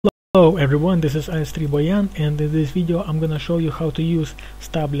Hello everyone, this is StablexUI, and in this video I'm gonna show you how to use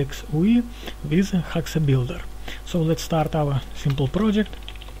StablexUI with HaxeBuilder. So let's start our simple project.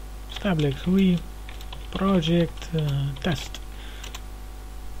 StablexUI project test.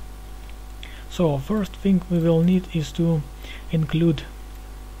 So first thing we will need is to include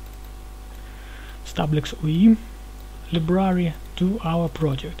StablexUI library to our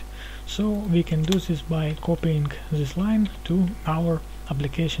project. So we can do this by copying this line to our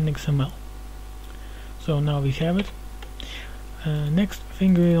application XML. So now we have it. Next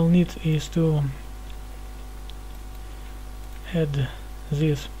thing we will need is to add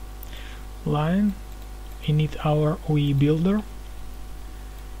this line in our UI builder.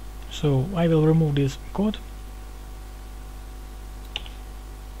 So I will remove this code.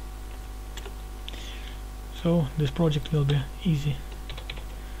 So this project will be easy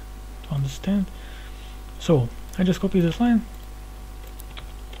to understand. So I just copy this line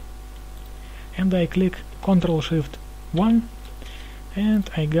and I click Ctrl+Shift+1 and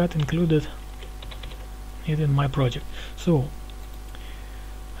I got included it in my project. So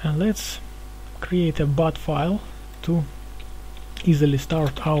let's create a bat file to easily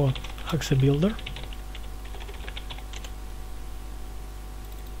start our HaxeBuilder.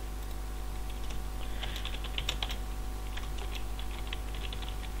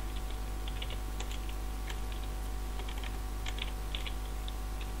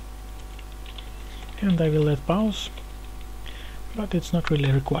 And I will let pause, but it's not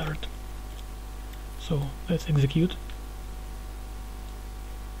really required. So let's execute.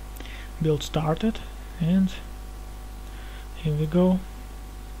 Build started, and here we go.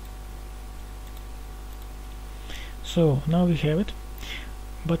 So now we have it,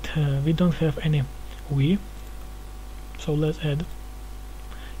 but we don't have any UI. So let's add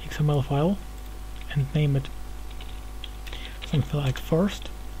XML file and name it something like first.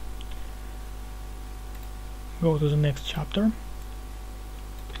 Go to the next chapter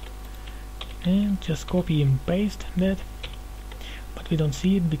and just copy and paste that, but we don't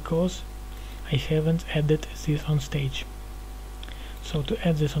see it because I haven't added this on stage. So to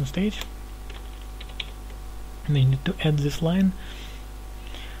add this on stage we need to add this line.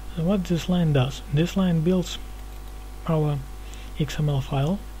 So what this line does, this line builds our XML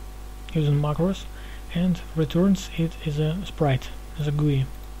file using macros and returns it as a sprite, as a GUI.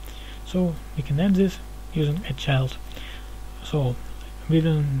 So we can add this using a child. So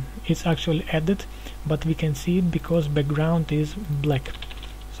it's actually added, but we can see it because background is black.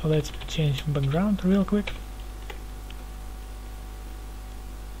 So let's change background real quick.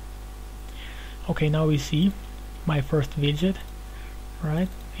 Okay, now we see my first widget, right?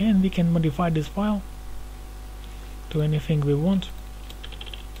 And we can modify this file to anything we want.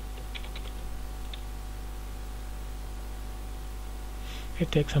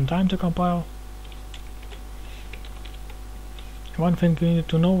 It takes some time to compile. One thing you need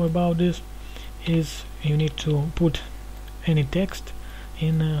to know about this is you need to put any text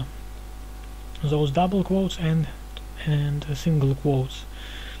in those double quotes and single quotes,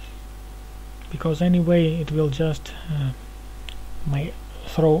 because anyway it will just might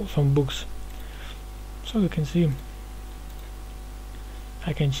throw some books. So you can see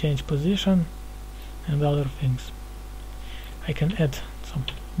I can change position and other things. I can add some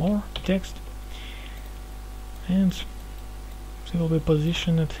more text and it will be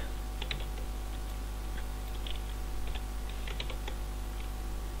positioned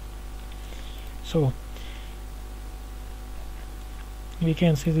so we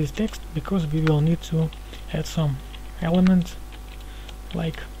can see this text because we will need to add some elements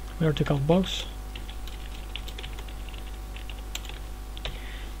like vertical box,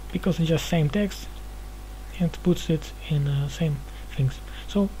 because it's just same text and puts it in same things.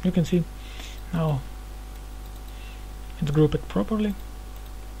 So you can see now it's grouped properly,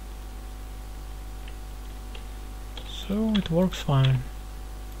 so it works fine.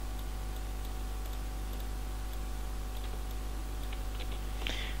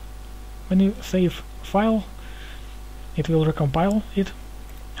 When you save file, it will recompile it,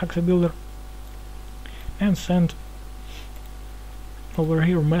 HaxeBuilder, and send over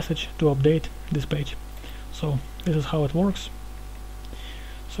here message to update this page. So this is how it works.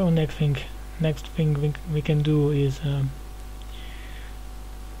 So next thing we can do is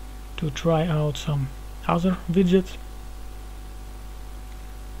to try out some other widgets,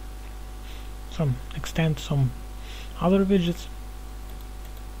 extend some other widgets.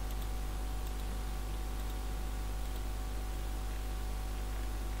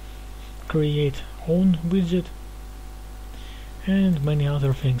 Create own widget and many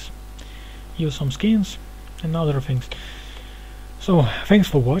other things. Use some skins and other things. So thanks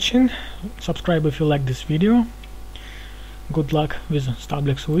for watching, subscribe if you like this video, good luck with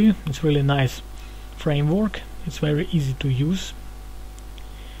StablexUI, it's really nice framework, it's very easy to use.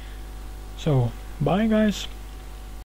 So bye guys.